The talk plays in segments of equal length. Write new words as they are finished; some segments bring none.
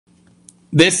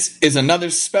This is another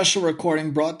special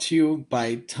recording brought to you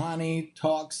by Tani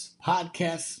Talks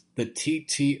Podcast, the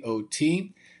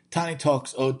TTOT. Tani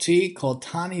Talks OT, called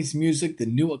Tani's Music, the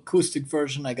new acoustic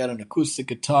version. I got an acoustic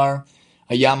guitar,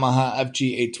 a Yamaha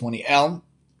FG820L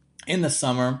in the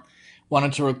summer.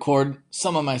 Wanted to record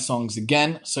some of my songs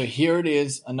again, so here it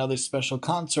is, another special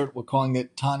concert. We're calling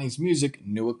it Tani's Music,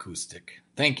 New Acoustic.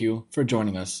 Thank you for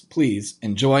joining us. Please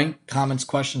enjoy. Comments,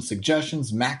 questions,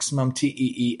 suggestions,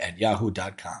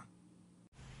 maximumtee@yahoo.com.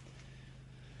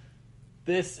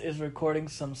 This is recording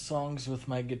some songs with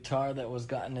my guitar that was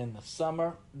gotten in the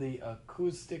summer, the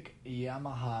acoustic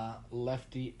Yamaha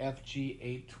Lefty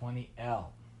FG820L.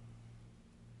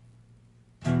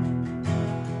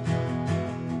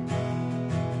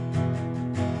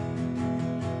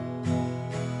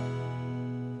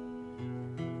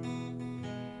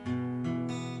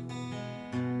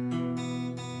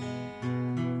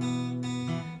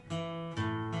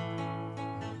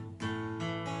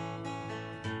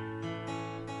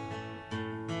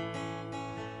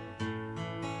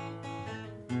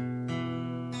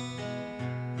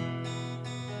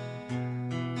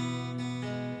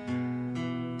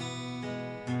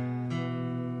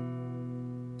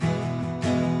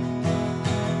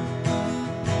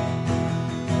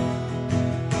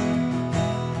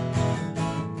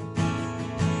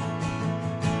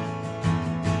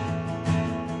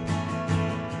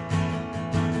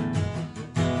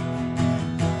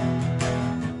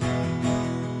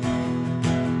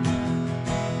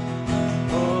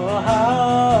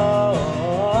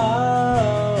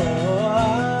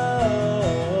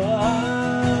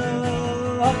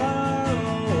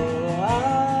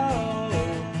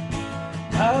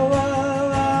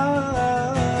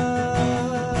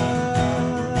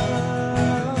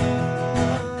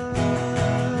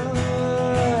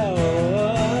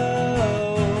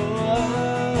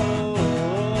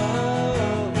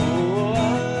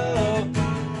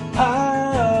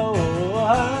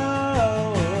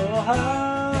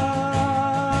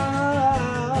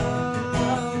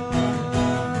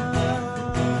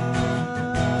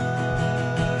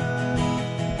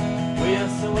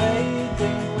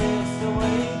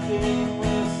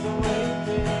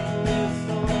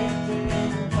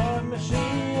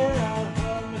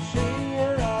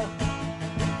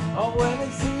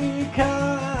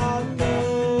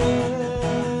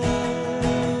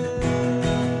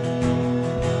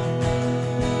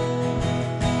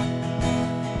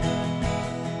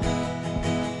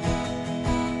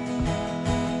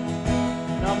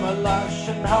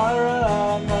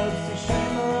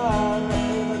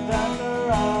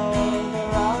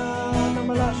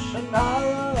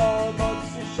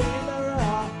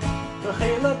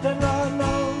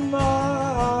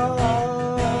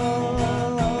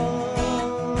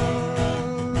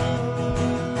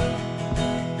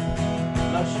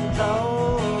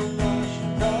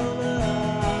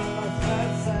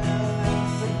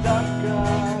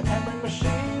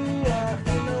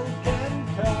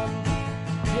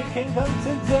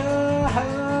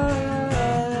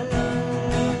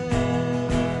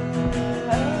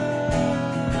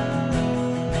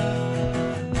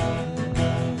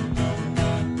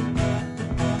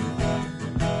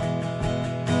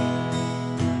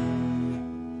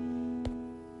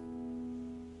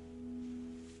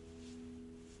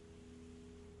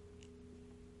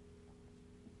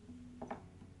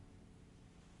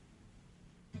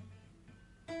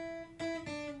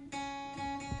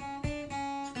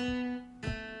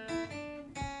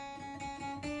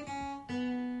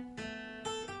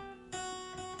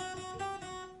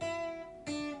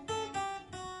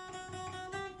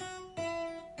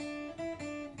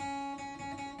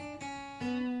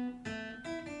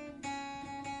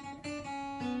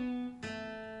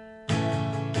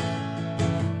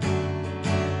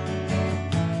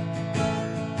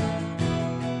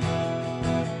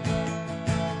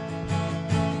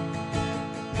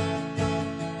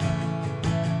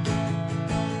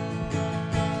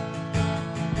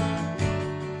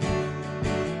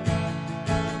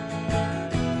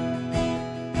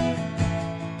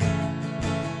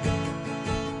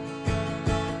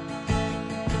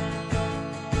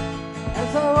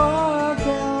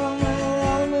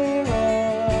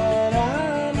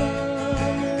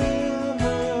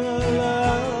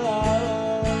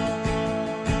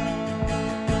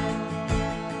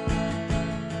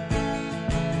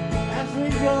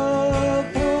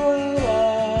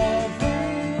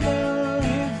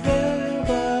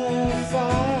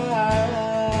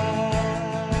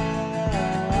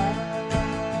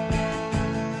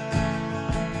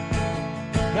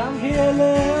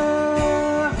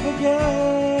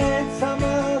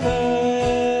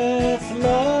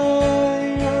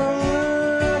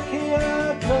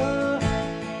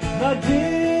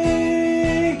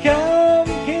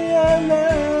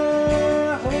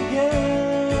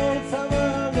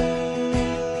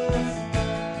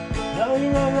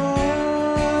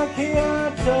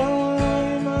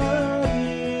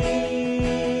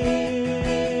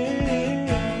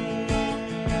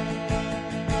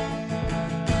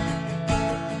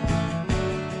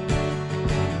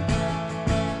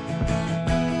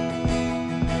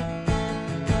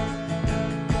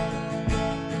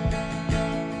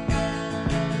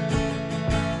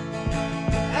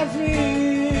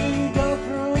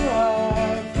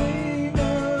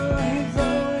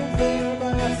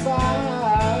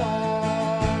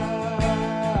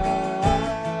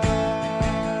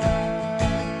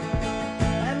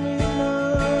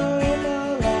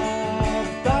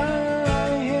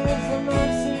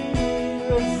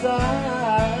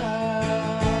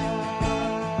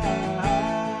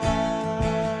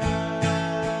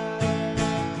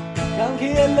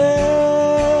 כי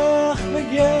אלך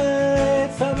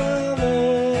בגץ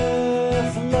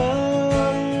המאמץ לא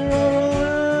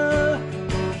יראה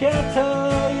כי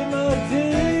אתה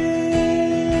עמדי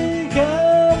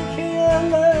גם כי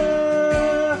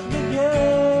אלך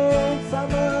בגץ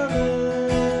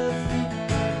המאמץ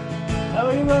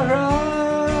לא יראה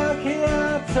כי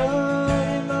אתה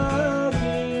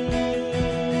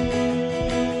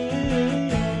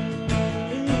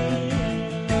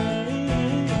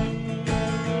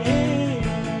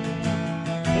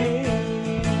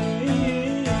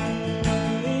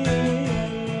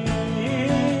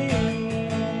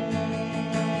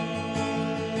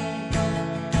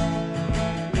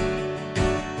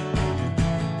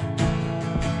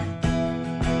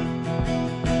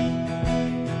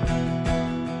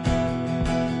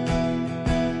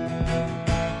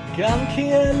גם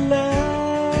כי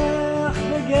אלך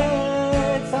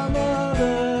בגץ המאמץ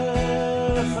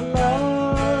לא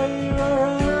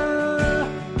יראה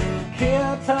כי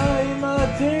אתה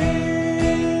עמדי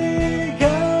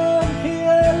גם כי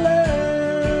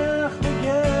אלך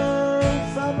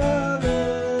בגץ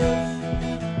המאמץ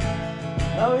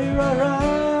לא יראה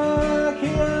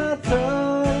כי אתה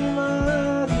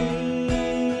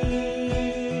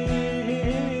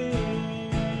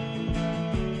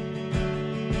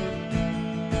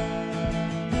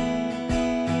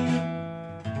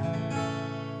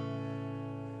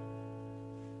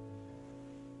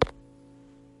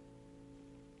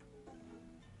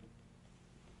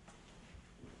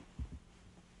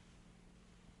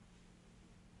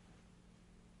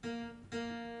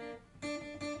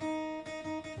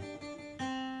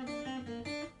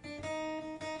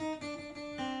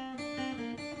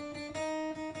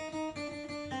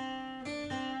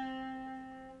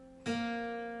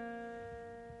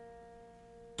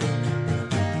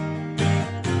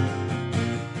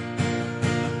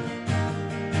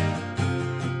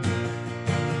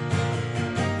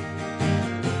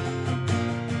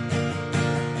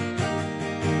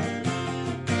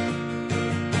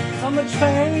so much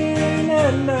pain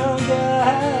and no good.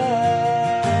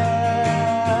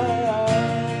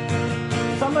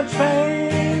 So much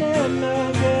pain and no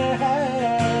good.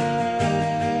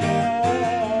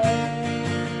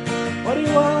 What do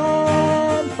you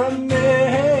want from me?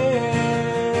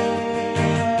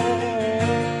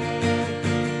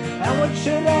 And what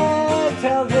should I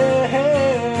tell them?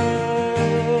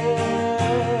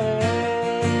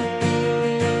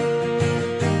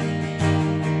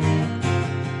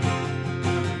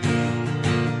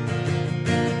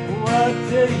 What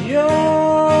do you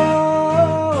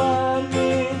want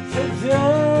me to do?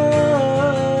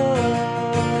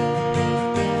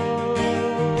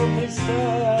 Please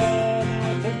tell me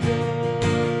what to do.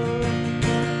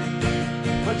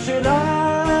 What should I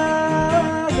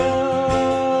go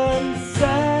and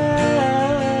say?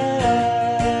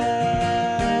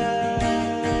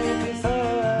 Please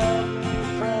help me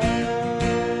pray.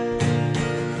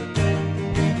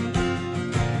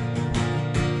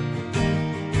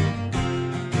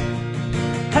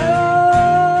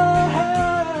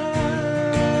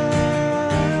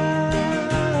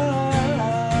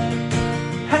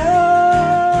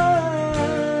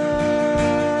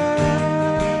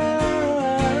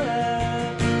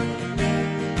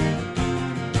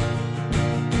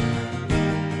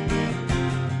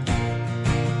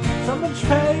 So much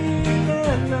pain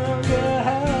and no good.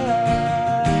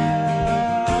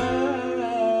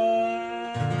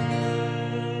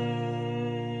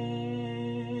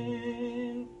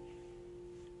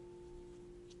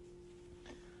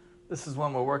 This is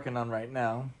one we're working on right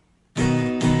now.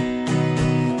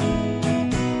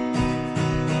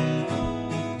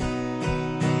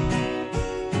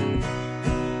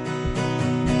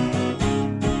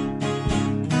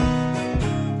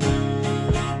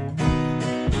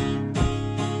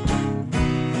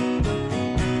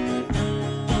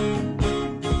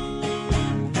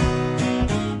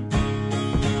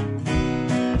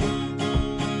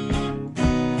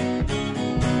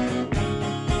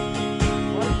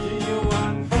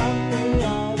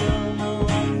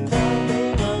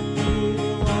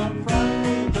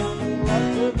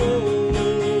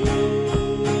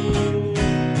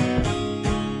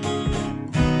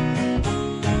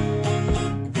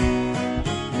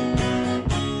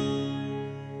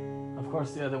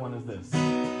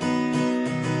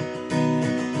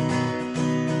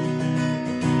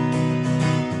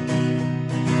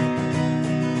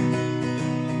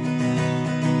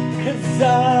 'Cause I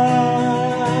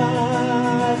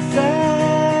said,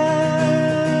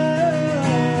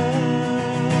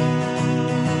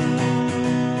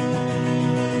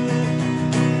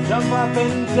 jump up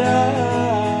and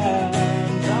down,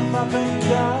 jump up and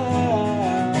down.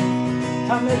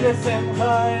 Tommy the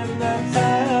Simcha in the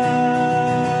town.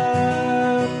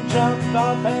 Jump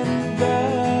up and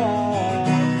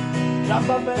down, jump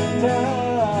up and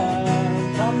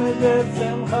down. Tommy the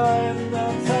Simcha in the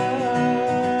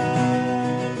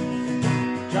town.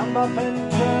 Jump up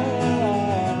and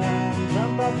down,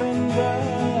 jump up and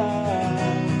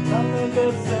down. Tommy the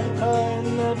Simcha in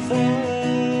the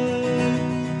town.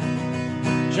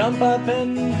 Jump up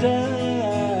and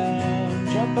down,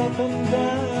 jump up and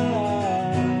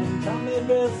down. Tommy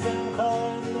the Simcha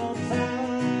in the town.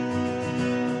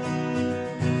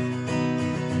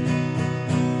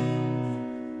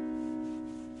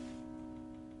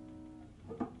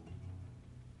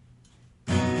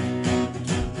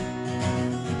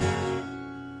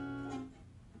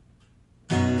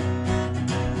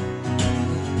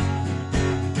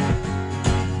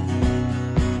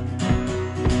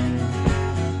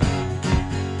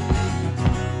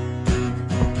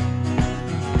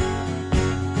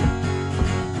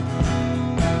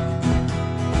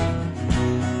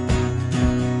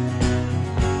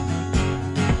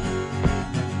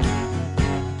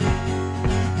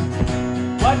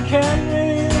 What can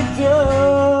we do?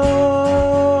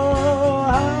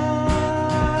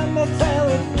 I'm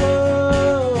telling you.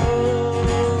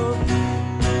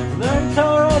 Learn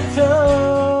Torah too.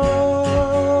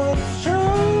 It's true.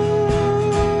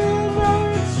 You know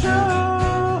it's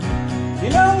true. You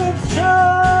know it's true.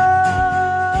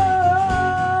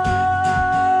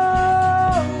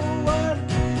 What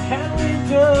can we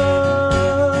do?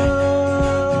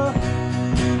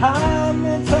 I'm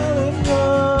telling you.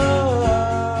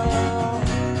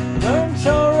 Learn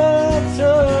Torah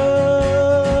too.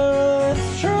 It's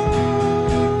true.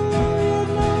 You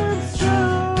know it's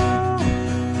true.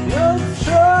 You know it's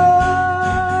true.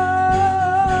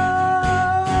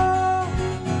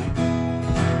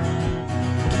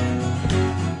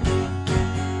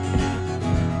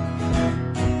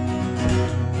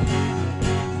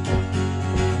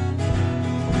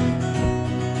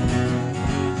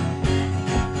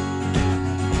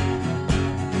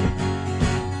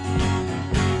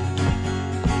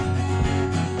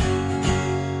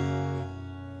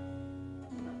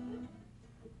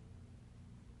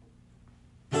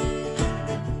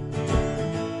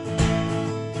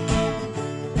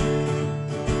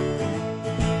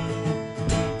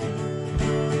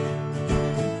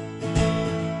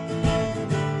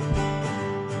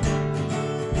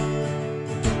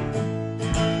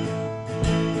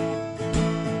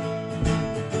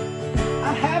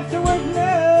 I have to work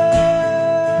now.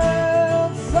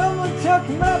 Someone took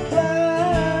my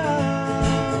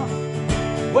plow.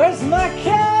 Where's my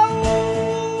cow?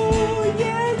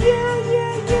 Yeah, yeah,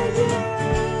 yeah, yeah,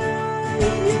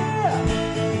 yeah, yeah.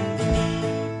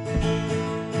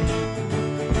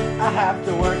 I have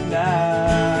to work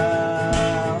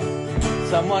now.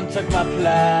 Someone took my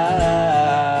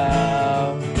plow.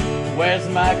 Where's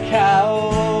my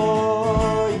cow?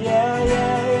 Yeah,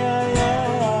 yeah, yeah, yeah,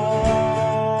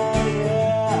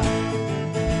 yeah.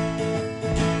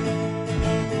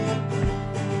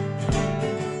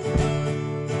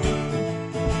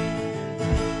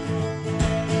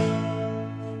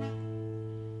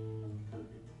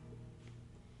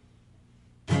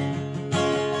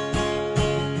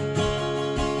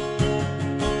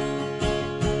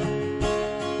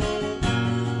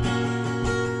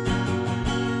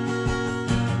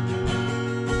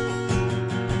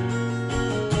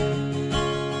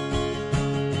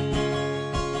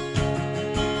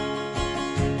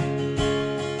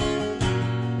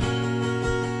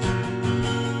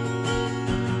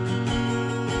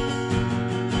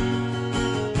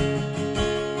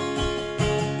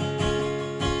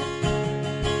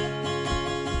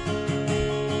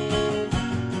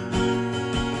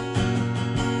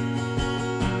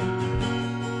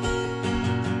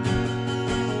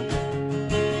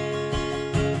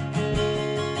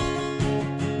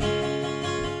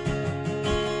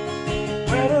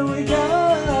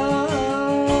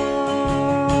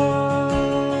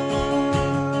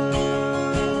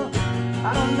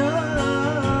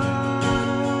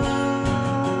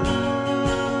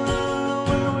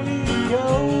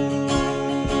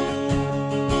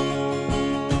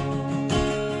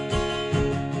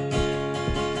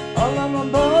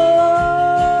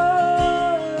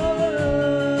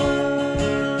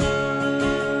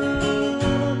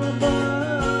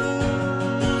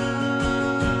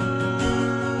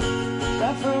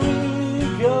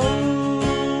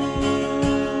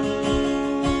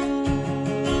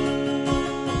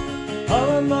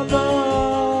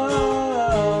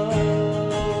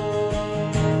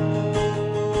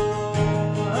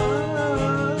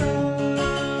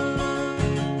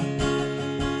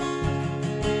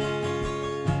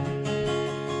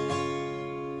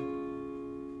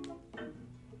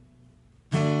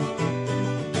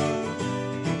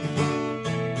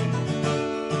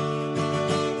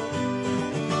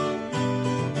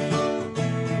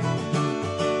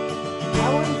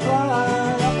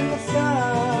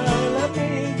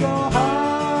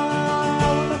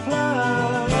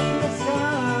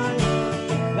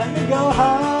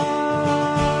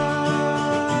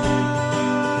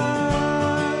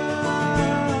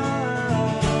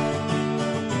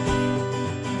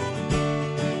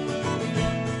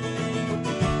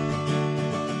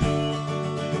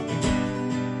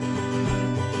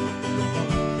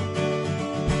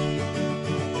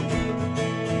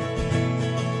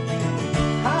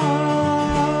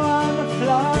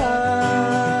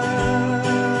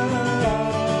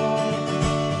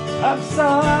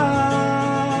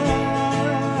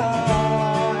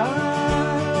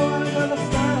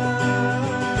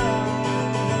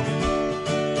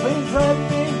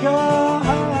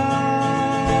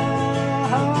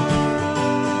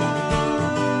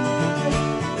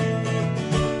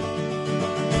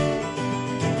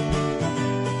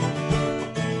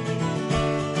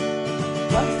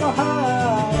 Let's go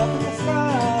high up in the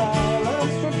sky.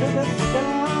 Let's trip to the sky.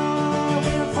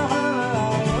 We're so high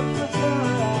up in the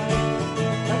sky.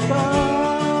 Let's go.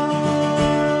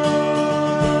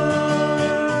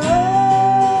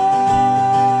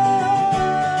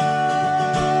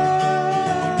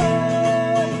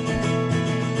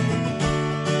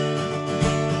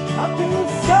 Up in the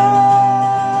sky.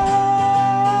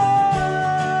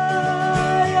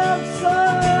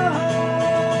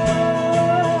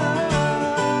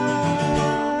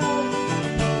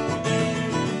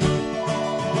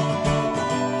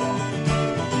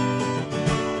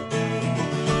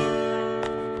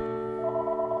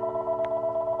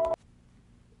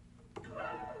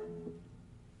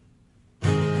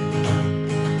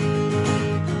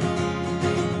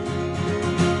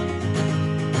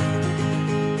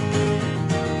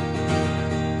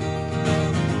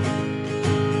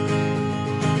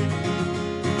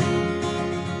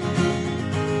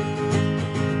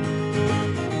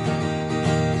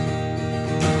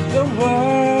 The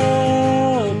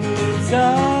world needs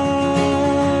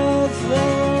us, the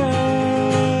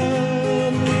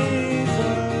world needs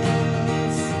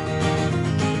us,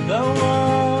 the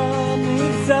world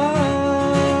needs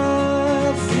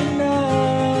us, you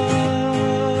know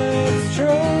it's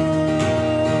true,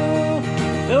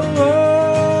 the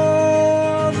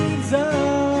world needs us,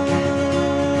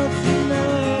 you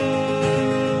know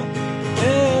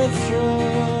it's true.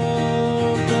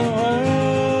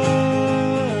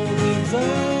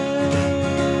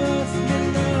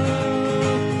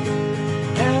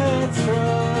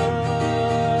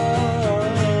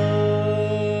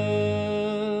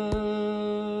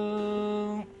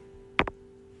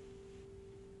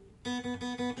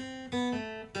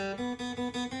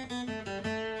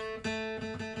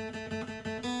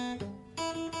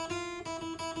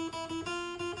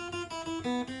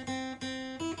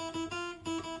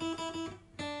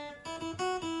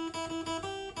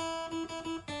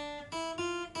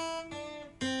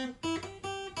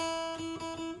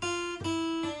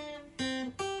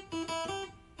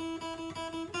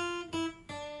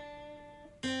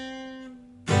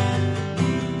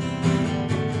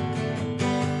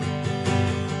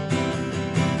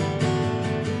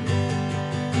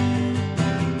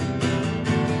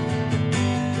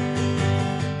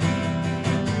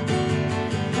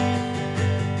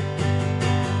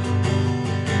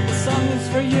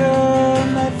 For you,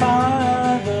 my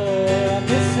father, I'm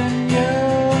missing you,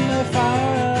 my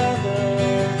father.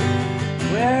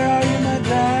 Where are you, my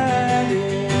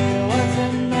daddy?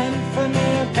 Wasn't meant for me,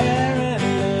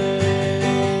 apparently.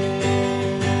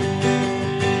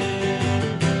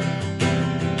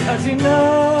 'Cause you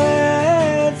know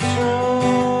it's true,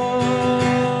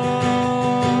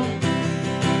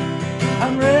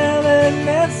 I'm really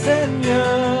missing you.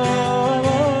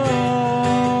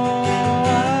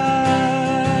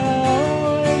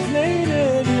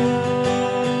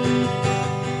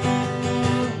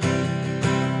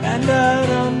 And I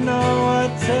don't know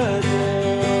what to do,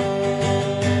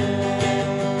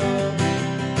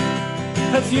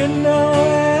 'cause you know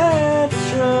it's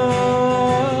true,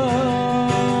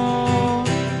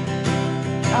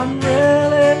 I'm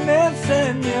really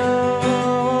missing you.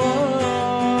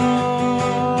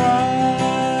 I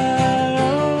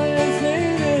always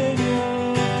needed you,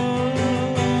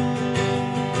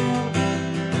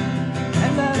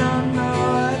 and I don't know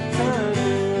what to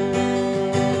do.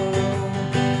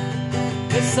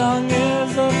 This song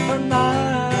is up for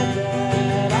my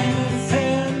dad. I miss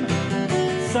him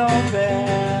so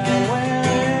bad. Where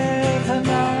is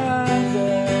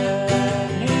another?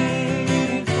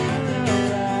 He's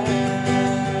around.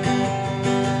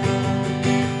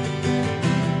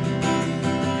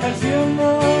 'Cause you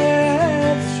know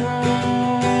it's true,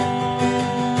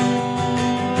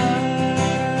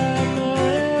 I'm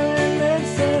really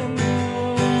missing you.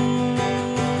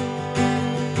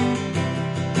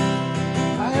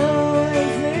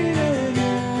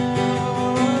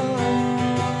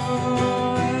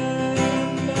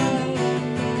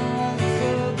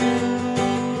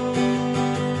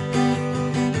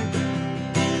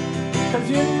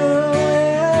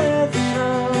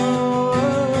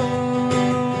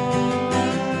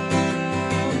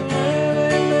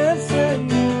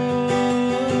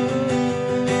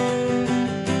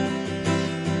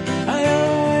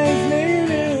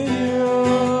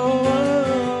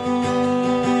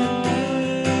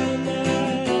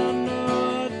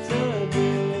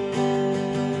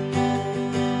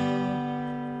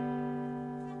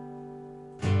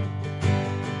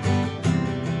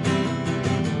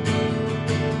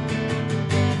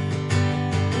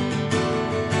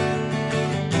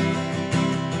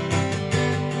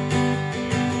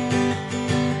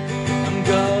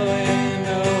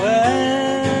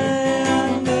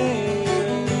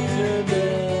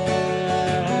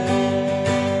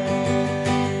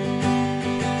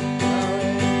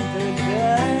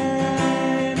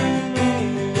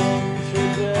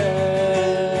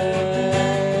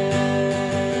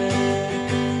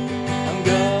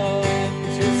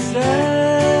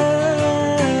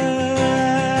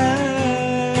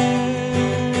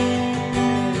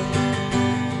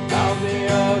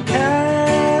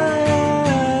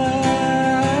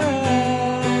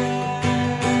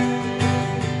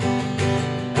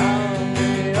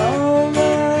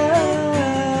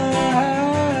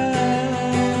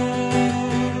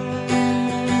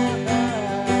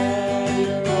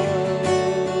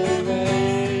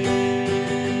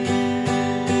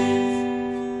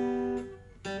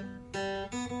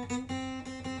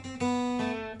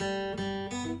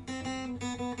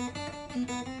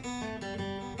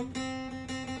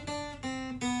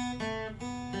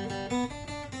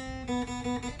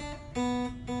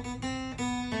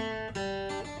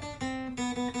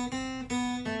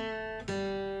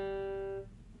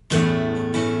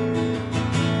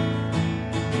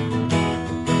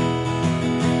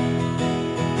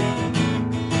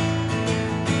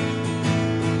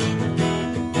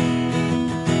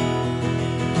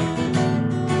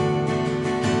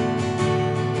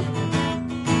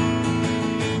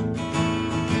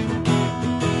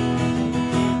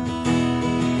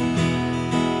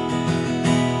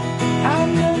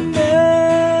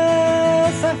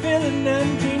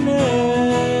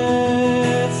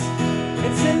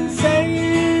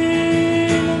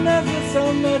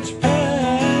 much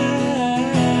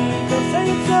pain. They'll say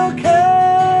it's okay,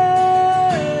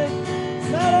 it's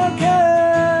not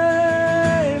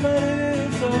okay, but it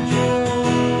is so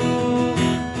true.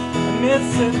 I'm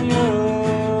missing you.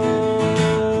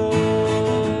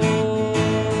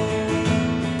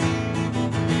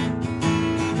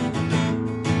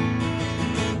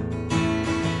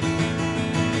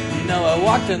 I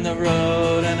walked in the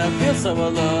road and I feel so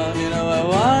alone. I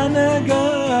wanna go.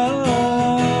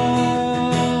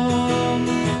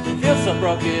 I feel so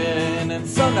broken and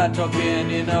so not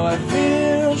joking. I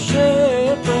feel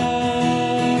shipwrecked,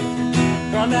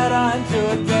 thrown out onto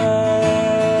a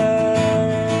deck.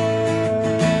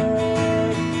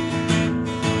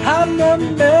 I'm a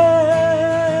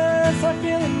mess, I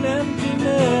feel an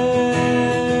emptiness.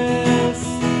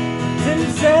 It's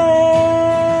insane.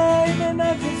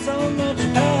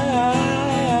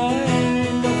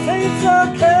 It's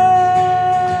okay,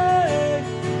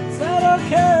 it's not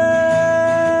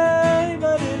okay,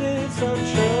 but it is so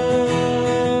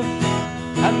true.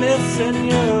 I'm missing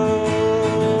you.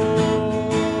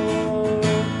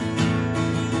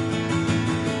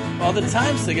 All the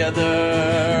times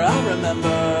together I'll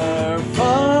remember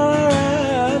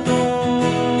forever.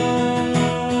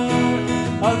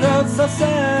 Although it's so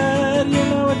sad, it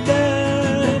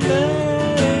that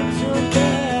ain't too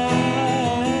bad.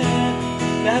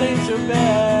 That ain't too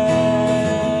bad.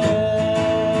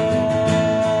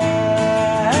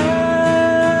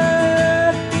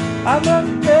 I'm a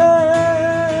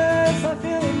mess, I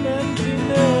feel an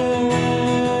emptiness.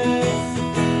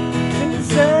 It's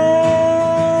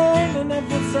insane and I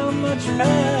feel so much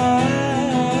pain.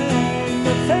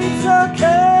 But it's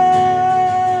okay,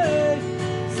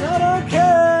 it's not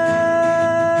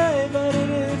okay, but it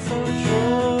is so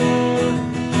true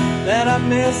that I'm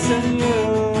missing you.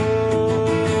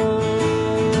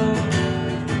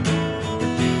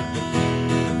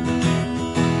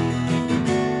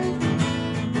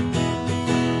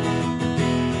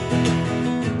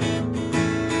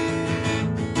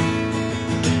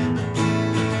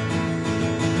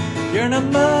 You're in a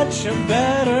much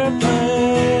better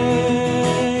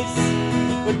place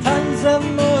with tons of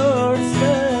more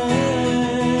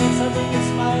space. I bring a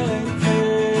smiling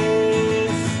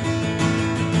face.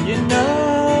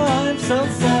 I'm so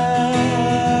sad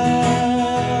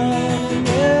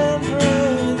and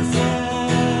really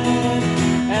sad,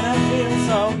 and I feel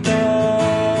so bad.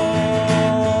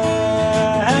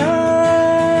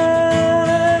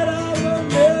 I'm a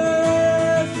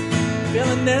mess,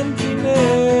 feeling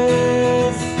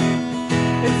emptiness.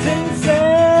 It's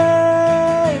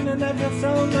insane and I feel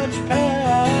so much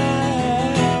pain.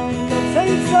 But say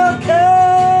it's okay,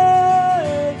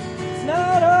 it's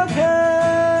not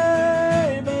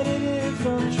okay, but it is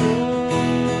so true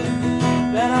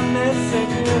that I'm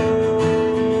missing you.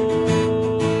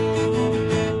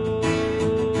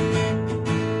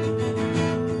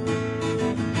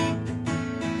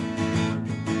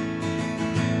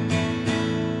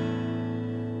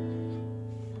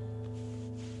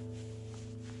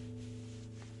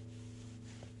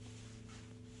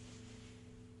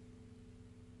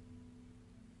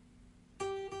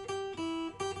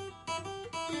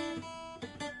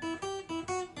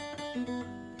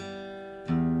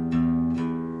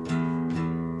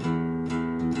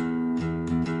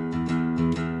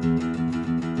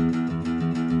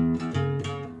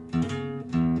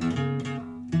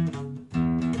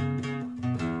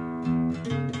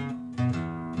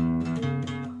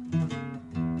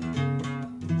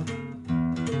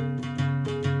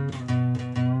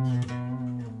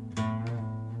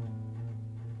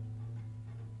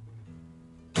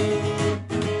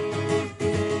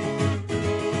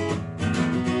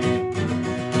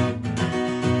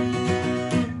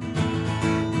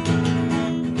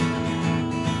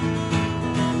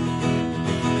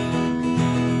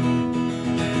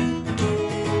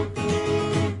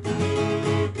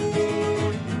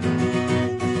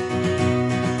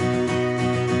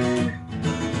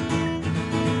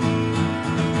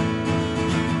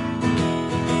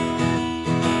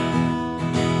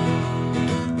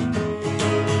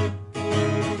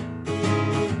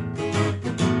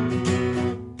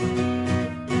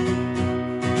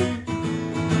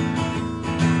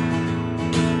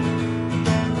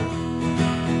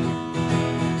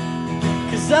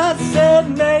 I said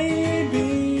maybe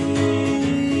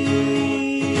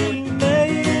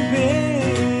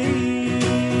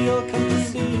you'll come to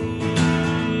see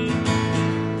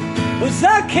as I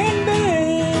can be.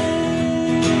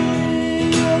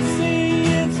 You'll see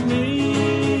it's me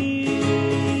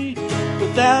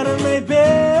without a maybe.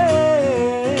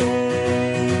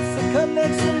 So come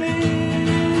next to me,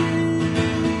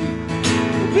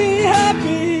 be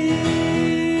happy.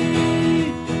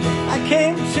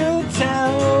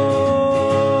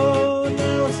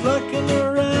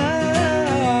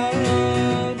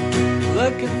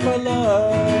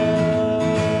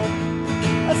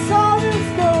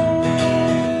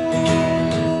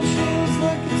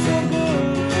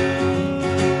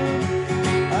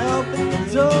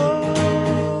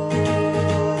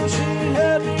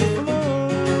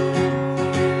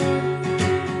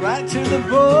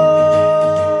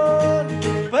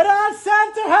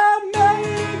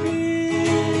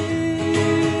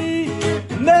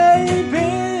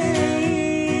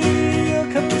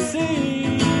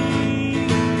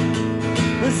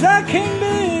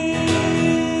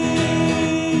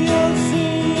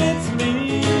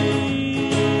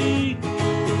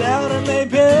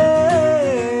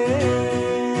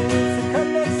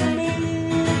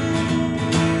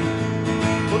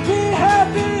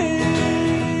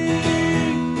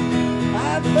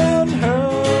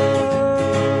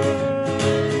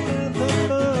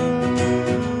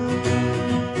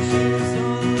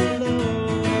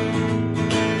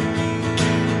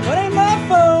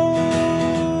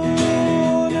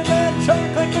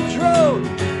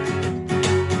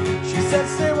 said,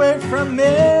 stay away from me. I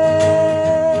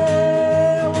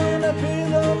wanna be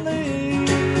lonely.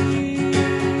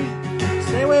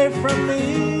 Stay away from me.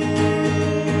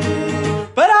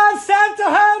 But I said to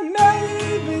her,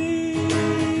 maybe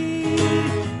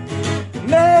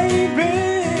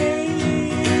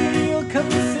you'll come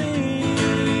and see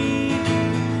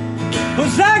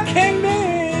who's that king me.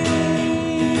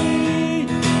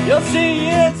 You'll see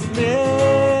it's me.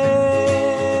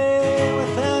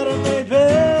 Without a maybe,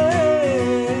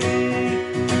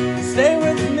 stay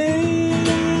with me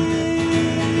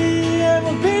and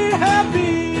we'll be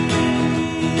happy,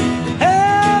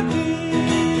 happy,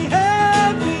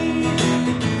 happy,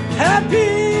 happy.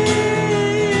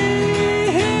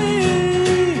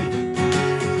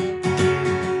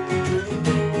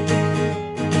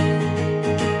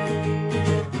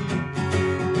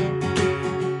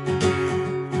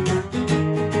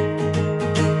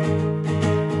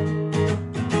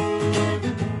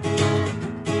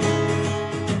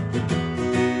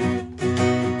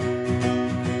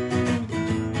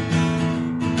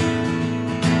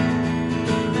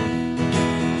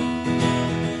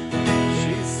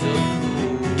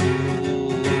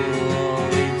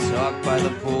 By the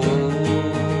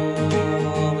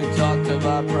pool, we talked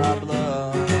about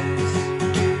problems.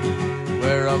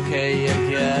 We're okay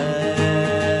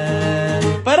again.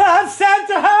 But I said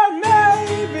to her,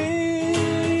 maybe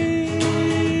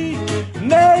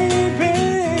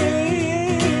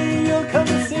you'll come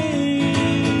and see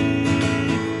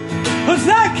who's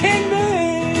that king me.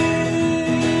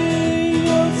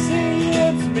 You'll see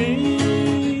it's me.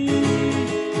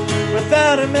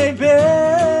 Without a maybe.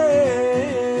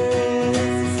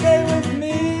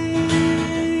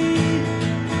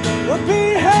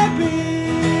 Be happy.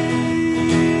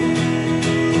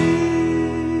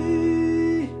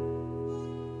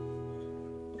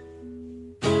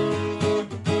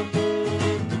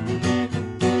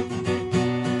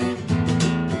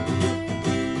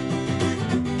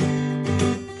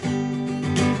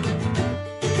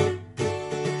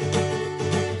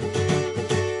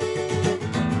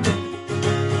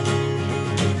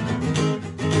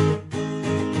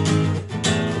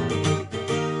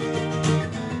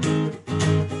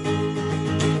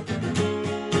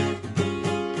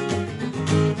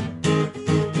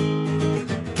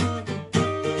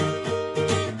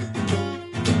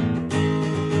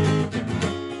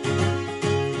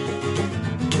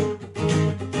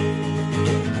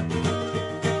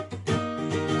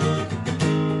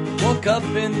 Woke up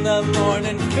in the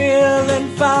morning feeling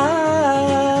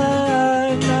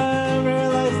fine. I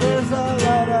realize there's a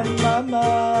lot on my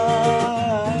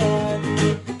mind.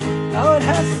 Now it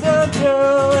has to do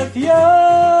with you,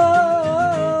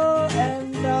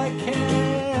 and I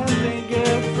can't think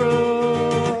it through.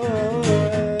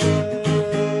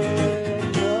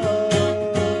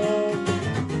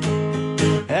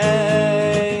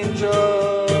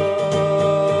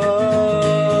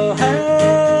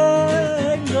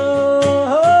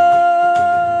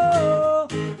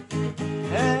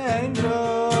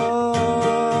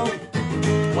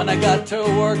 When I got to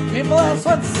work, people asked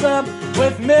what's up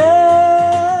with me.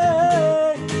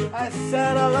 I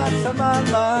said a lot's on my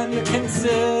mind, you can see.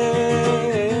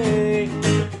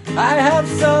 I have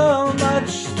so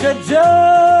much to do,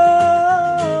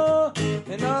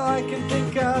 and all I can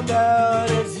think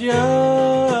about is you.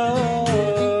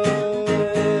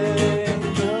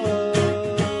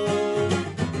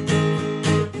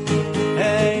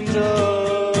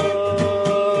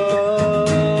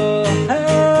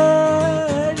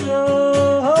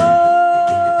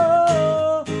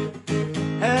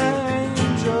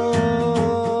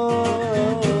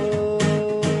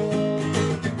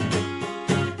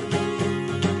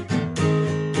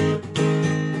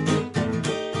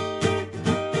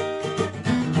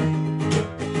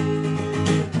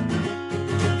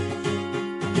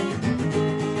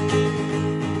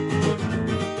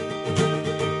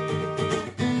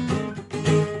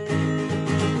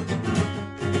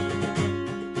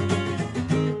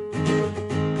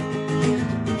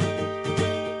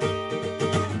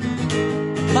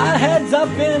 My head's up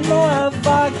in the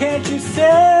fire, can't you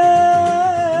say?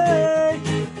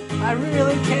 I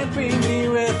really can't be me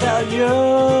without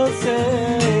you,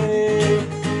 say.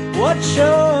 What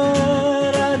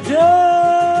should I do?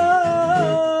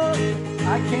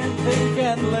 I can't think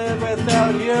and live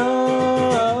without you.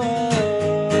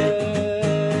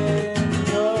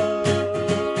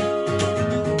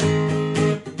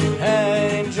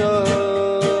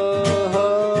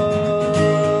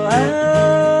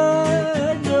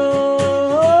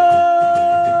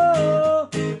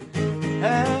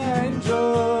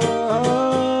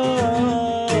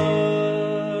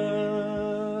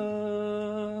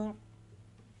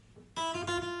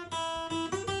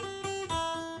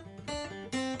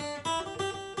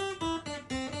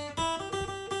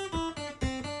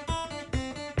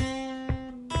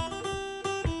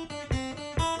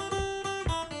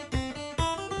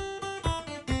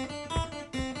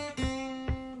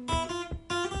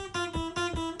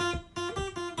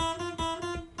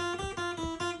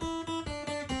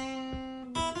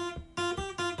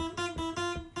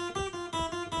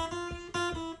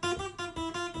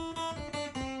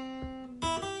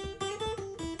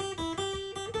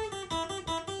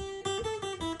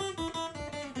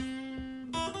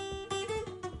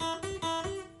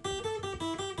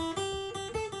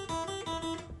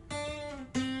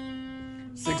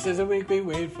 6 days a week we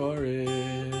wait for it,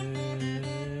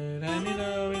 and you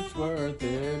know it's worth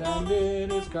it, and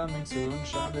it is coming soon,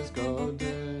 Shabbos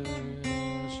Kodesh.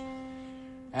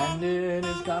 And it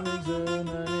is coming soon, and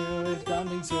it is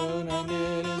coming soon, and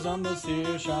it is almost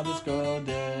here, Shabbos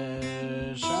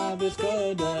Kodesh, Shabbos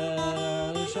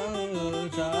Kodesh,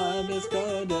 Shabbos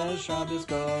Kodesh, Shabbos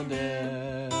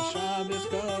Kodesh, Shabbos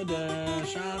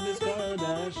Kodesh, Shabbos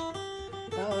Kodesh,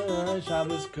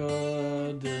 Shabbos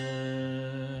Kodesh.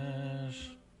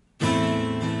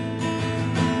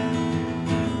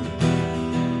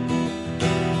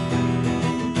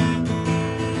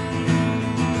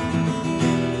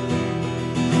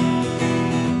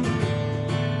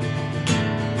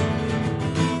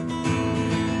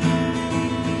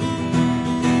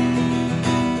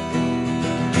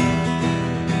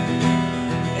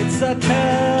 It's a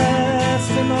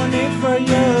testimony for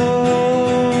you,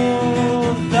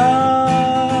 the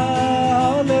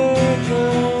Holy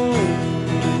Jew.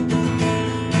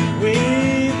 We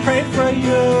pray for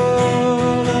you,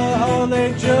 the Holy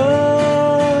Jew,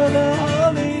 the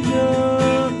Holy Jew,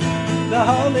 the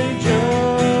Holy Jew,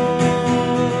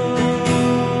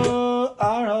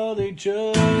 our Holy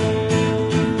Jew.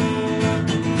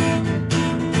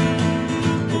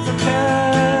 It's a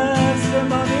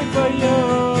testimony for you.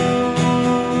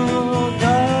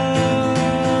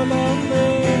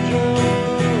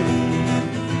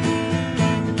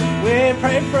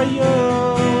 Pray for you,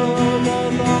 the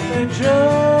lonely Jew,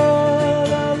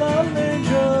 the lonely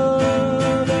Jew,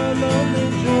 the lonely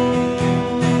Jew,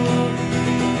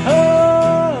 oh,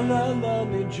 the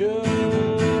lonely Jew.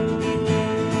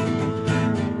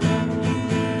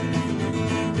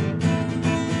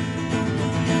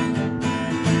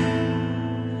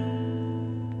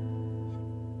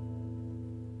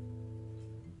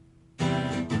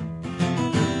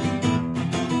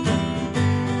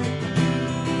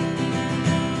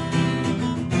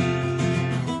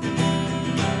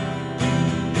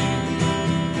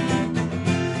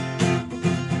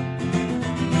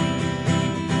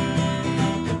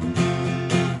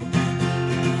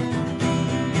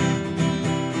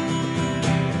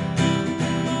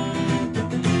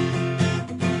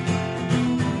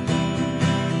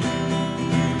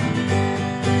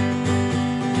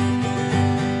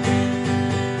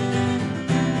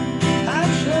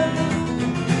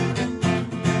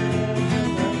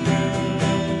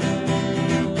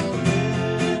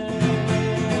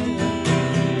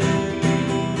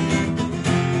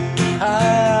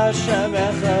 Hashem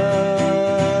echad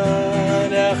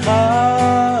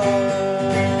echad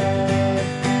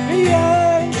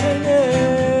v'yein shenei.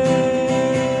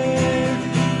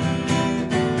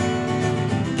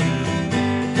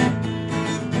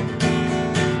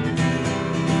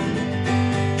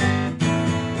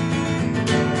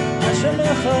 Hashem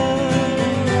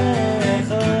echad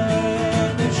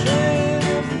echad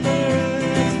v'shem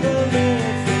meretz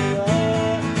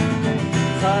v'letzirah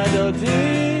chadoti.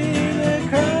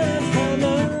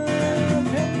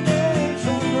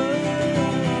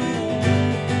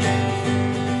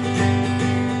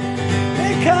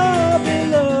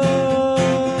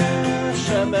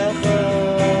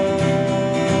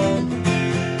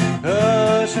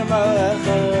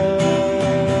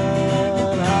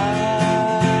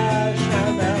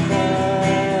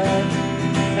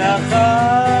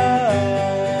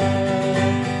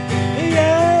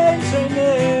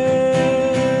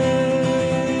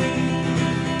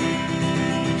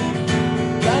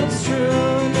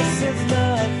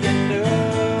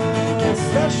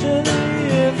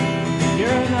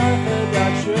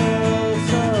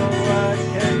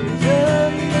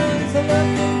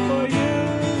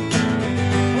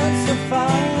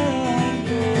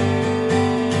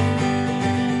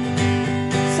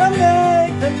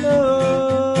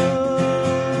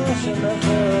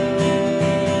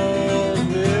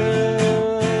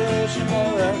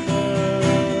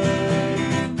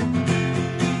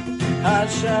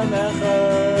 Hashem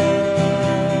echad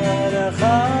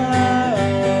echad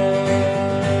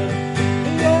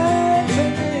v'yein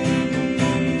shenei.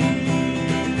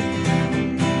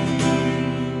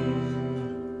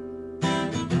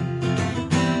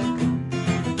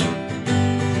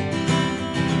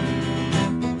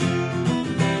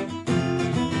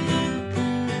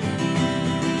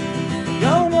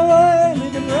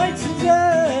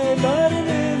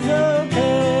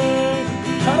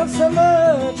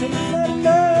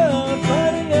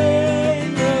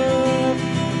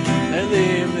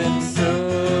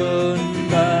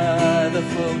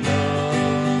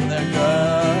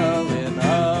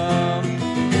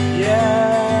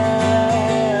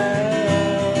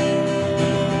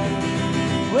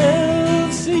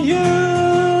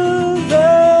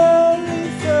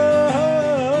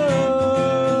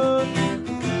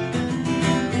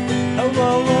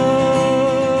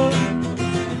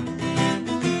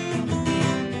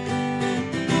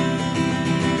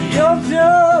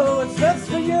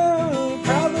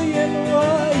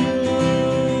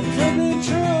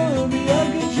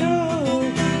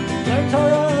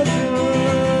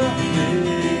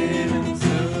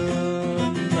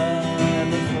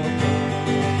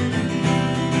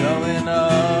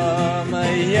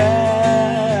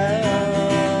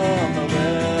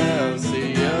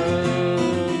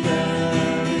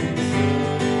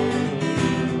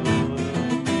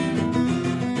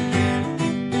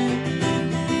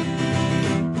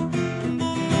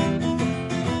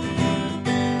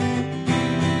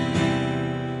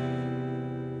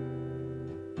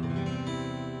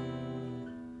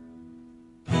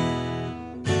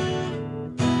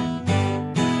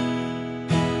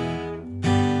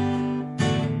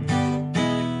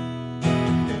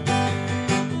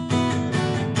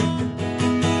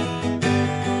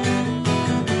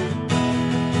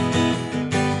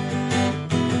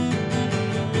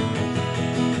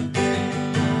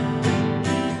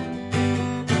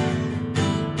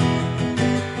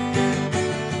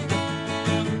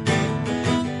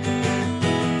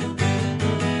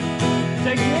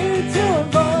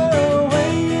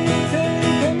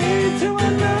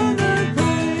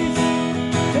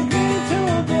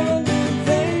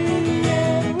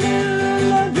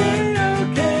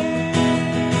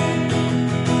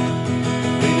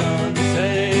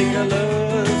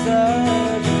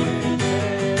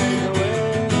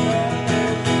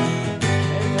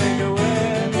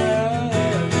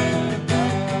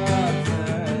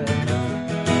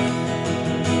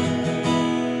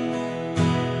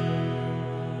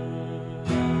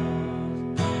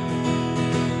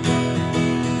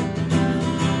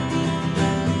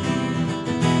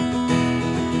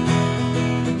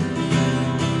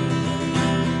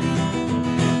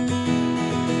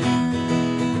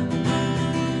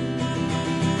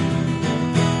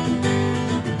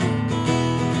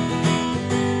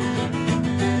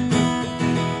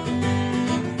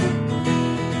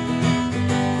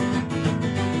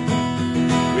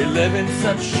 live in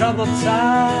such troubled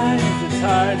times, it's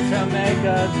hard to make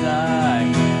a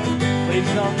dime. Please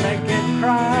don't make it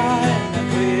cry, and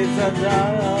please a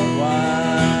dollar of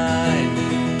wine.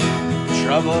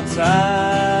 Troubled times,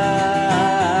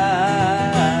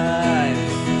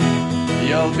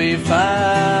 you'll be fine.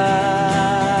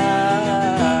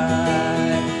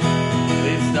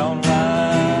 Please don't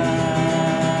lie.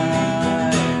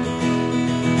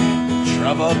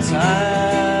 Troubled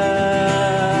times,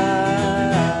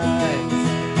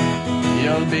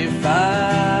 you'll be fine.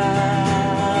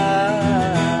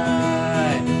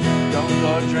 Don't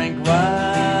go drink wine,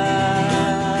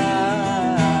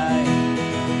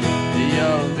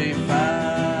 you'll be fine.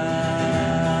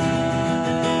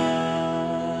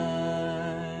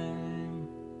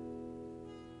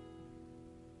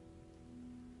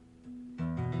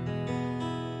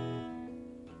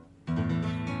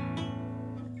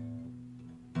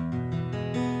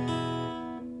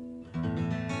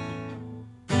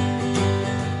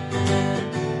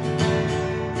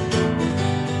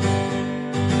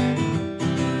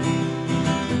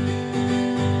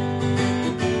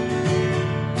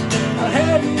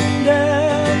 Heading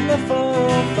down the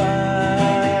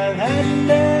 405, heading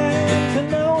down to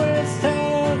nowhere's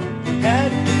town,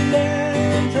 heading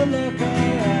down to look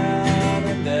around,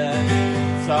 and then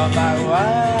saw my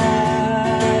wife.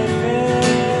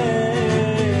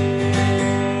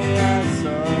 I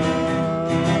saw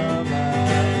my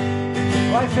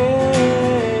wife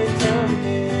to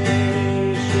me.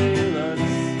 She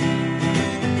looks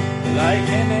like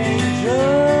an angel.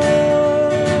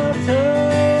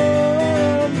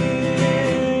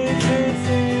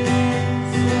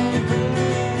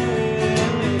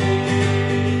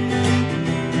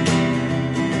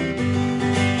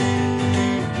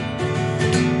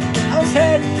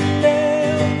 Heading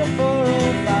down the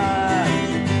 405,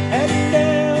 heading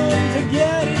down to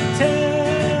get it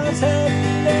town. I was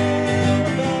heading down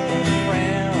without a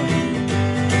frown.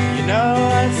 You know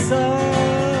I saw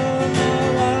my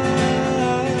wife.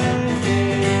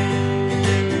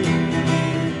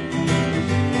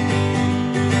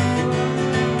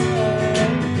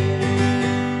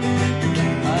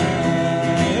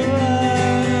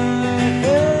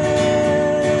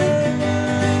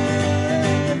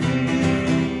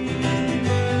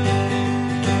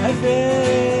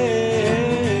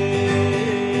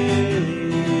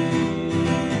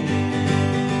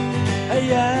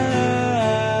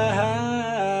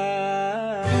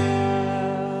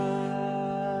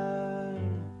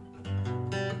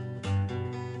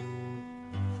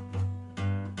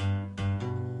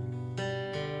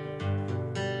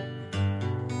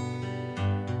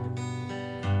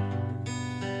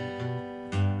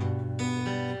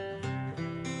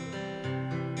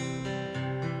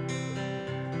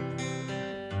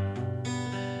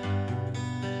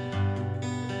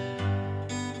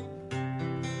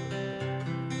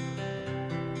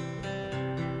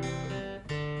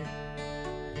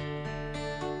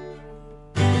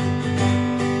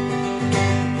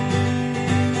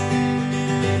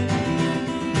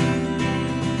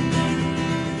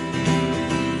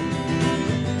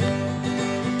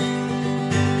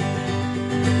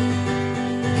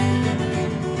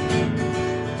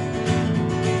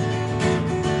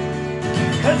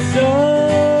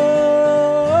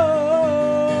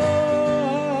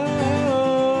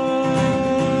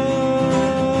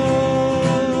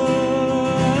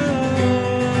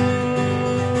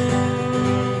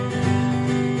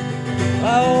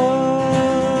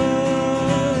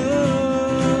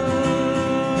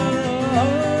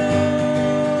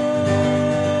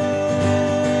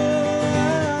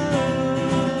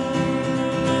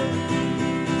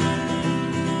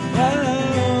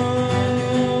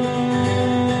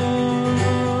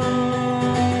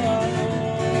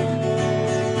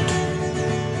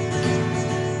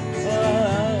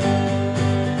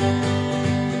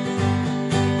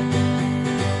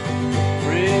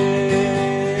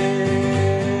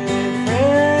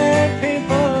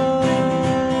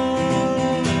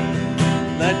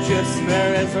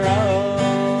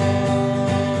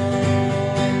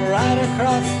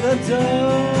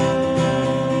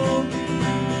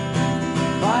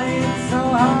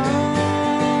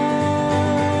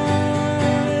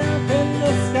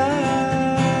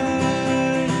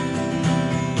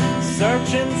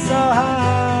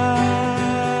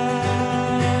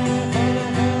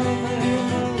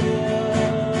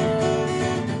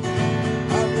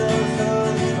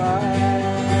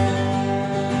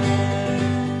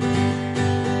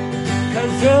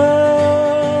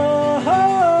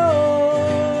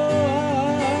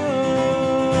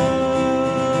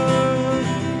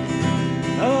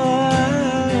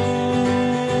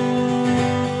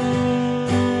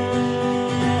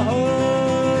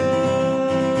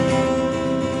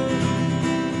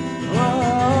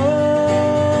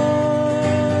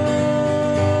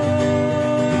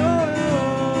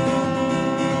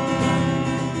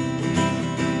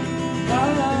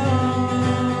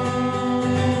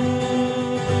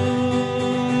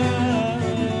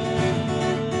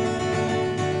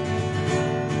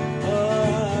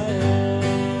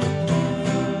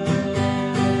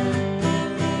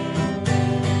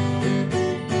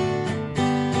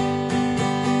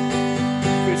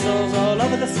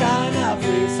 sky now,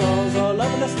 free souls all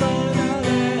over the sky now,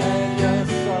 and you're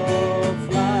so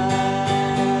fly.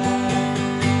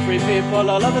 Free people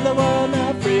all over the world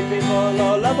now, free people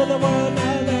all over the world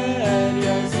now, let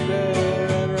your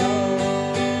spirit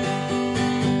roll.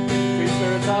 Free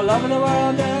spirits all over the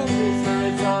world now, free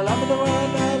spirits all over the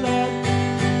world now, let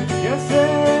your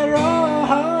spirit roll.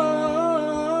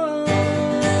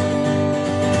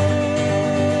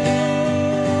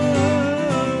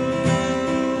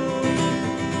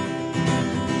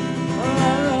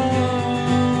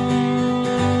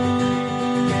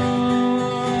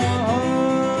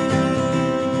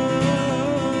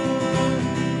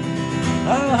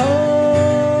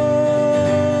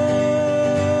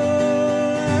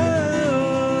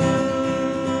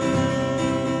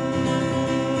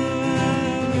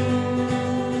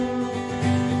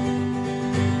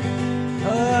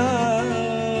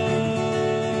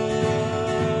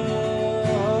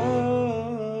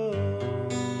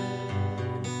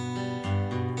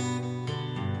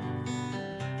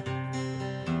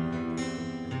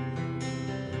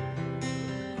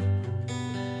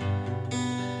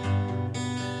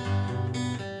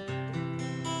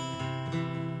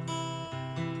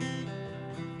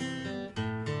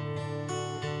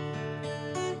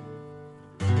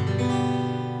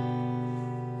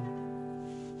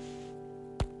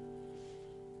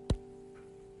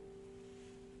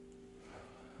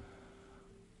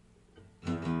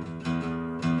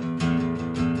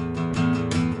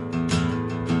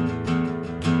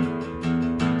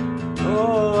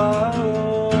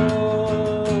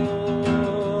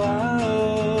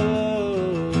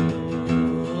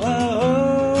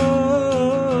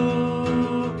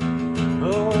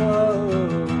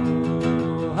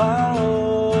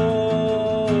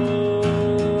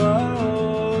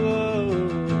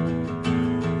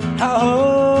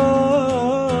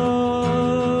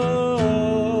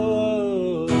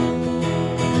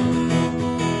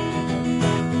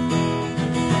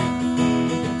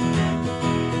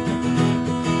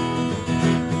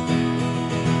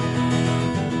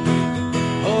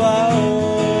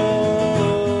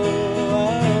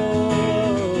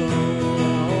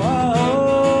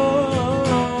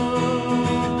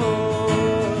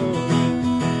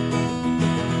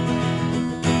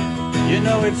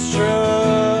 It's true, I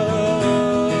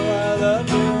love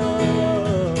you.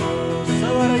 So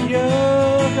what are you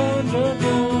going to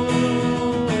do?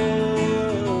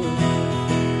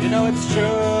 You know it's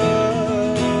true,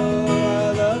 I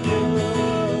love you.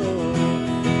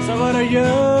 So what are you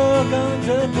going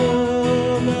to do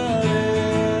about it?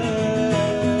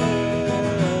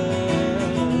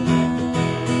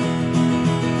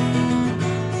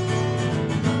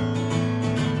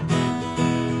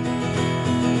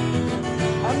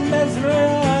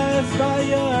 Mesmerized by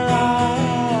your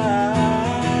eyes,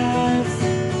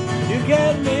 you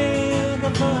get me out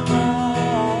of my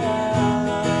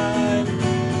mind.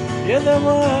 You're the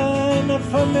one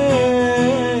for me,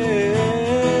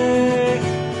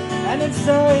 and it's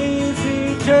so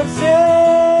easy to say.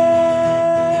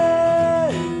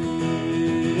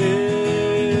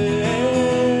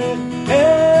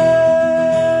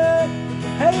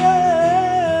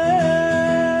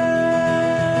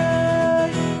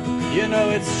 You know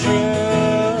it's true,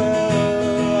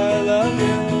 I love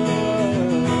you.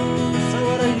 So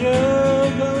what are you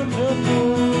going to do?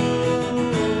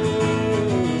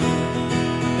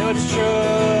 You know it's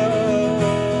true,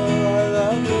 I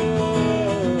love you.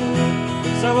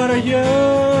 So what are you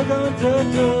going to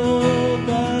do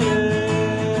about it?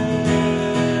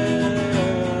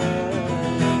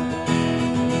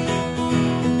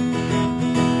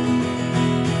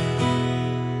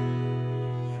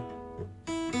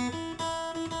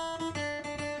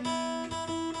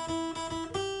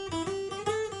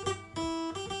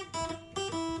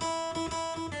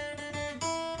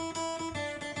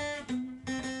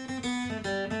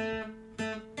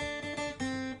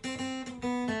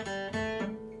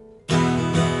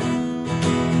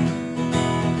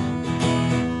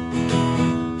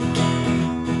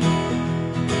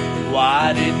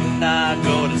 Why didn't I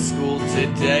go to school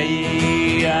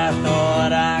today? I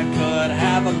thought I could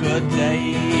have a good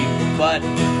day, but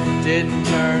didn't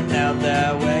turn out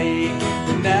that way.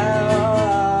 Now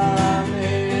I'm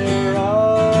here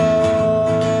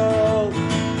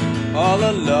all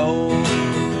alone.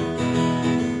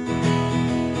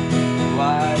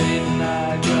 Why didn't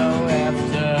I go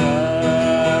after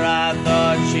her? I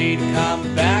thought she'd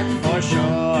come back for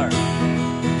sure,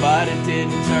 but it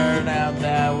didn't turn out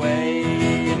that way.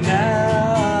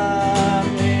 Now I'm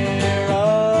here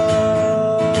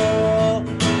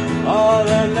all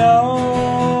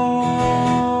alone,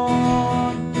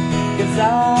 'cause I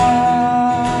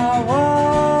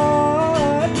want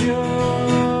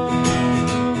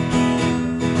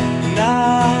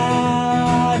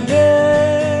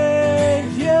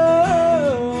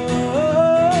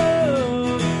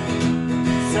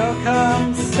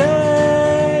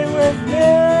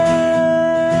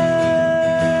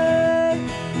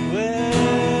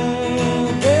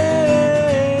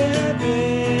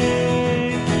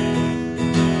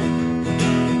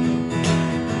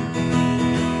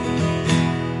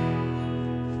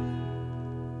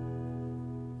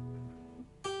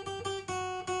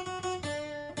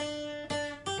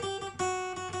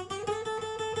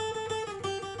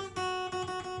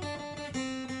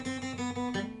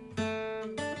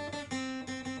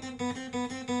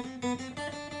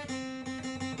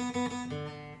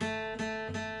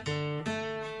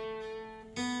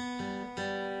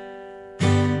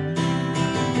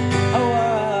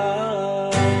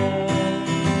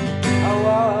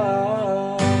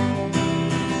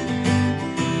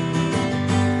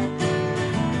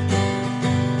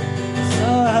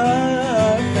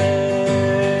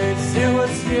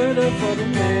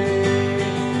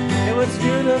it's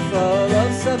beautiful,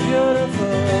 oh so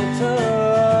beautiful to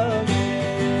me.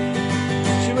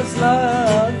 She was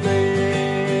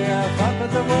lovely, I thought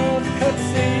that the world could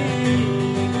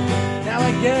see. Now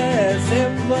I guess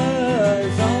it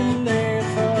was only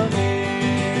for me.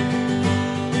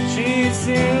 She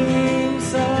seems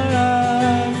so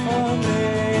right for me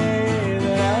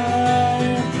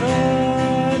that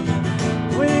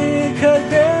we could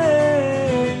be.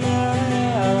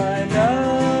 I know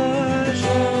I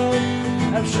should,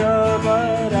 I'm sure,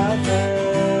 but I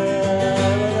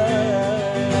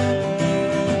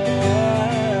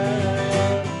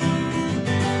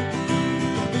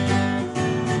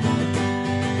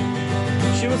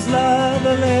she was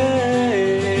lovely,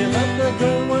 but the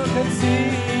good one could see.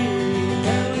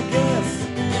 Now I guess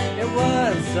it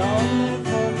was only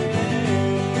for me.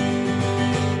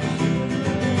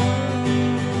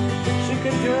 She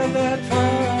could do that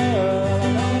twirl,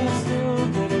 and I still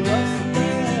did a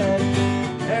rusted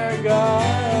hair girl.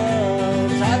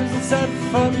 Times are set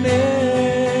for me.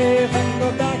 If I could go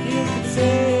back, you could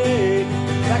see.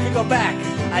 If I could go back,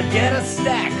 I'd get a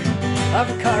stack of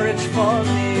courage for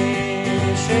me.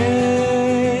 She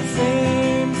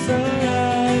seems so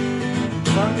right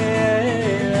for me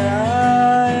that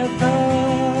I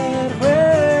thought we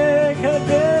could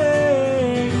be.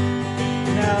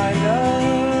 Now I know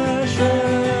I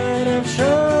should have,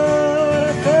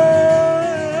 could.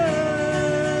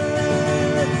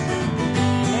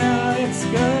 Now it's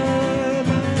good,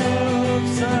 my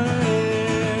hopes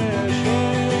are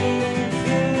shaking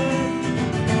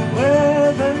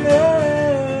with a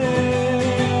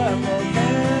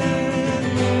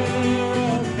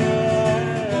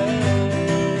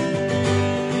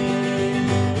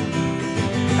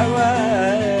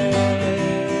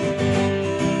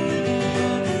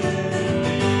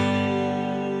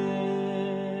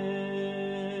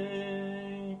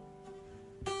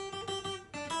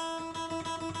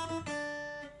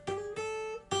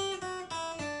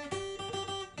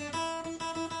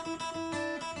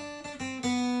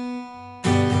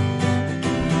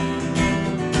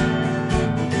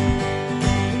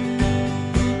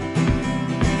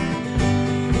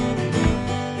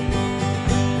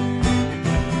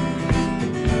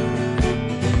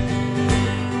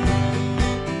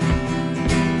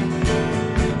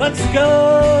let's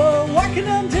go walking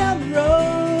on down the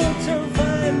road to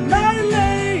find my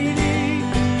lady.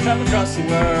 Travel across the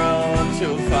world to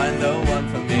find the one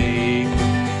for me.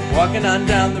 Walking on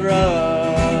down the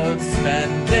road,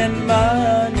 spending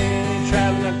money.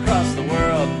 Traveling across the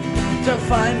world to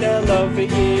find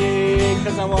L-O-V-E.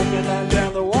 Cause I'm walking on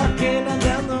down the walking on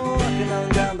down the walking on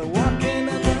down the walking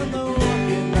on down the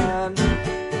walking on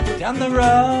down the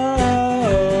road.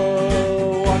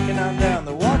 Walking on down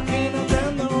the walking on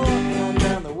down the walking on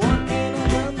down the walking on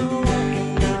down the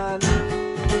walking on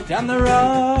down the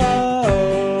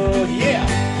road. Yeah.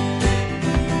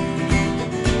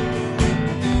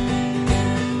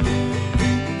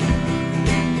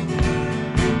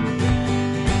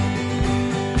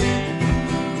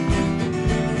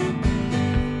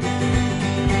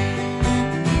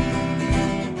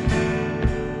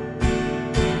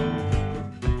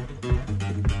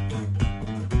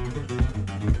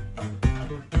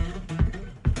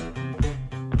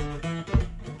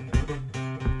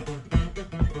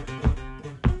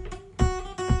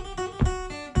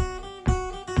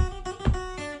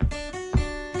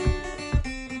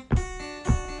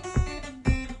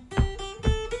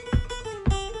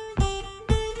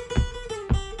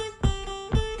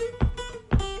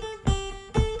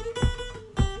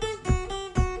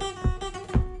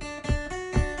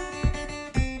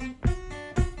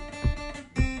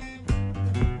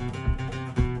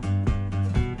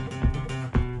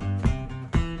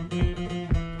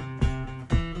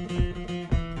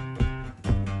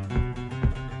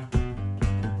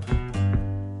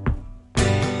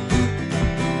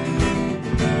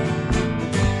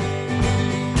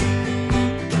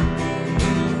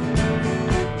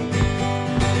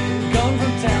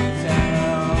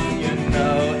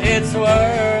 It's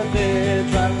worth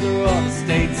it, driving through all the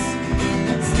states,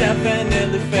 stepping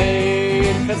in the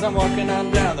fade. Cause I'm walking on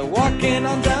down the walking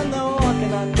on down the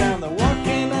walking on down the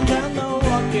walking on down the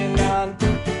walking on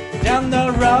down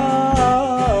the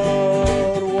road.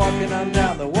 Walking on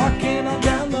down the walking on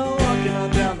down the walking on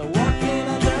down the walking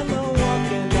on down the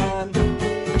walking on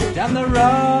down the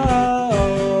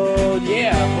road.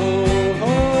 Yeah.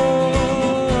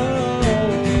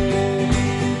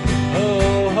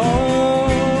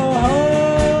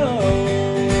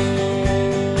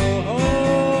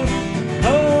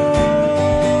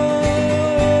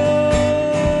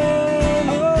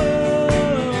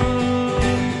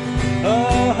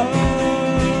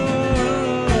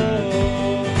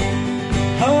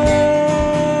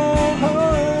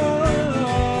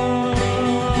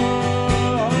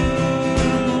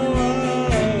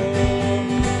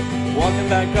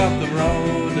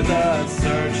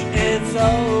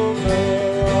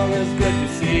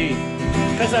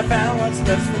 I found what's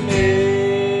best for me.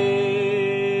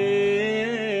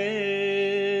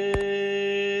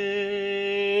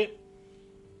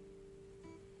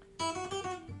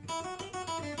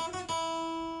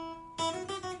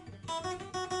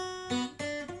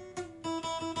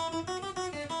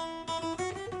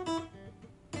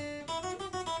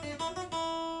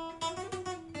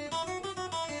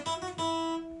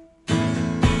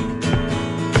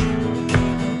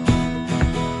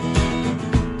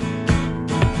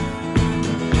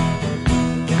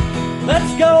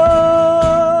 Let's go,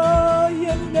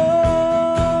 you know.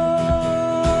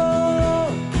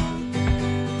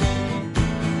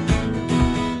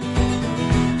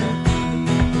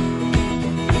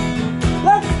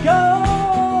 Let's go,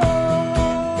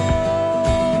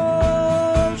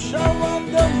 show 'em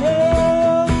the road.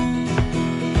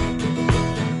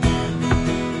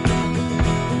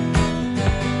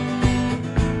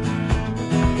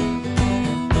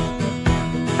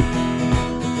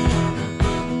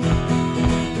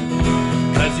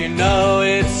 You know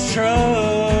it's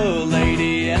true,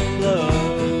 lady in blue.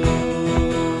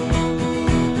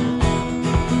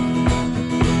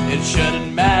 It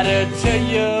shouldn't matter to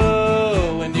you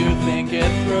when you think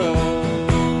it through.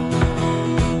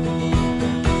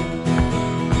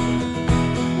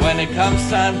 When it comes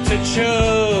time to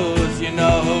choose, you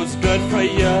know who's good for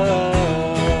you.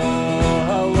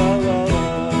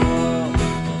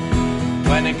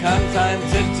 When it comes time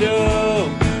to do,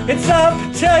 it's up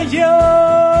to you.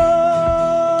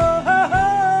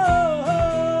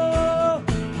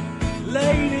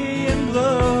 Lady in blue,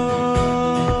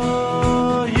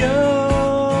 you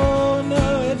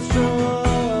know it's true.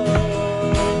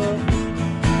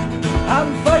 I'm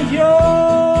for you.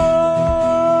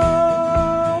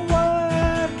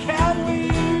 What can we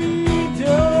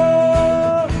do?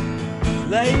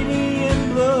 Lady in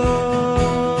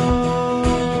blue,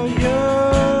 you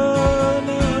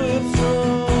know it's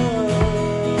true.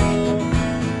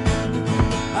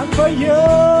 I'm for you.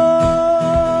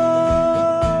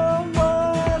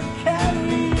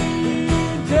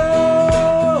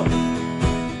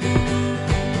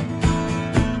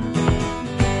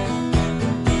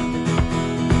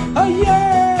 Oh yeah!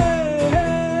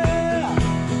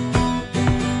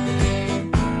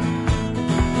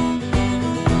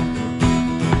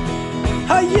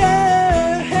 Oh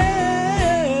yeah!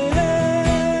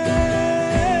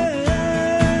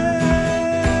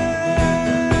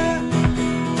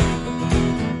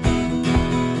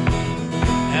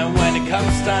 And when it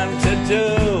comes time to do,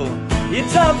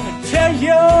 it's up to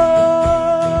you.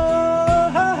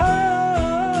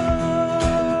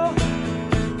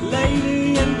 Lady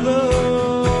in blue,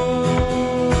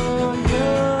 you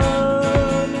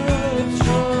know it's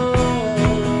true.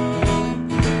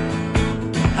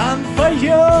 I'm for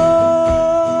you.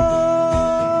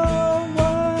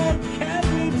 What can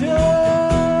we do?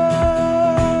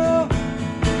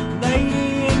 Lady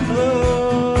in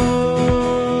blue,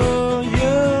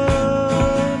 you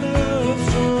know it's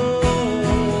true.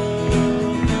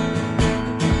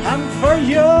 I'm for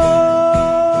you.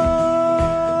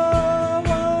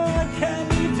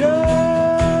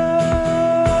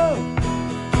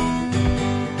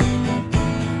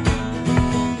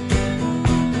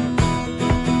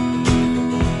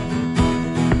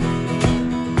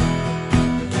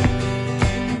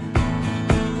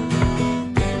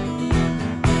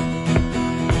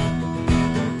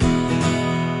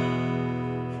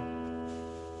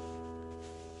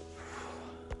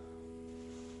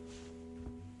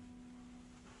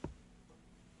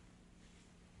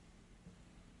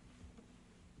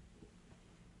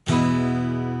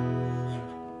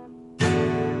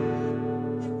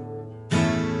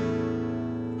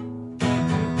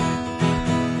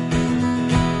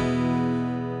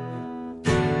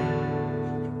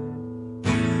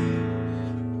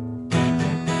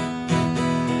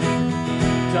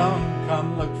 Don't come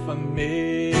look for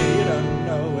me, you don't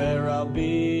know where I'll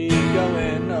be.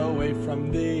 Going away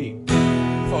from thee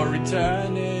for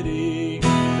eternity.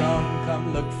 Don't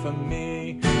come look for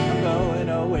me, I'm going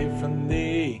away from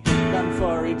thee. Gone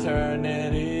for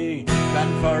eternity,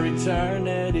 gone for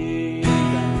eternity,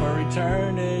 gone for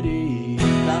eternity,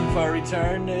 gone for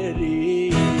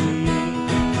eternity.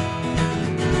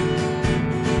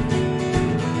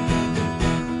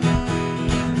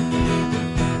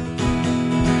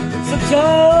 So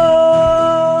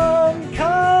don't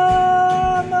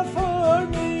come for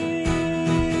me.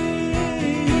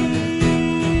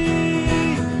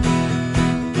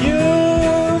 You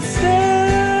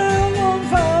still won't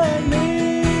find me.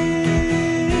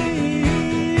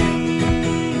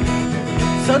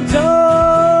 So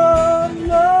don't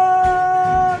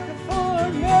look for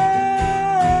me.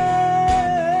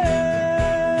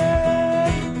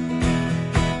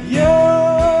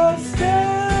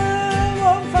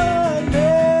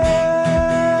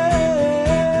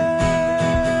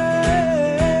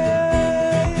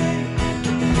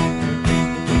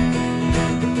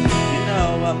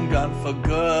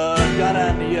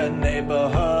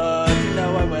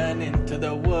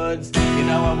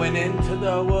 went into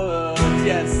the woods.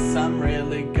 Yes, I'm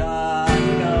really gone.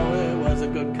 You know it was a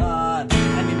good con,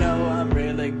 and you know I'm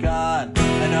really gone.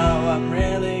 I know I'm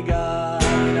really gone.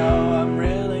 You know I'm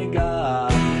really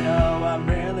gone. You know I'm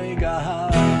really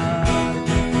gone.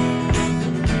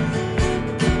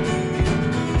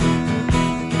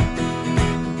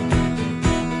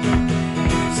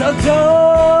 So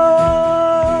don't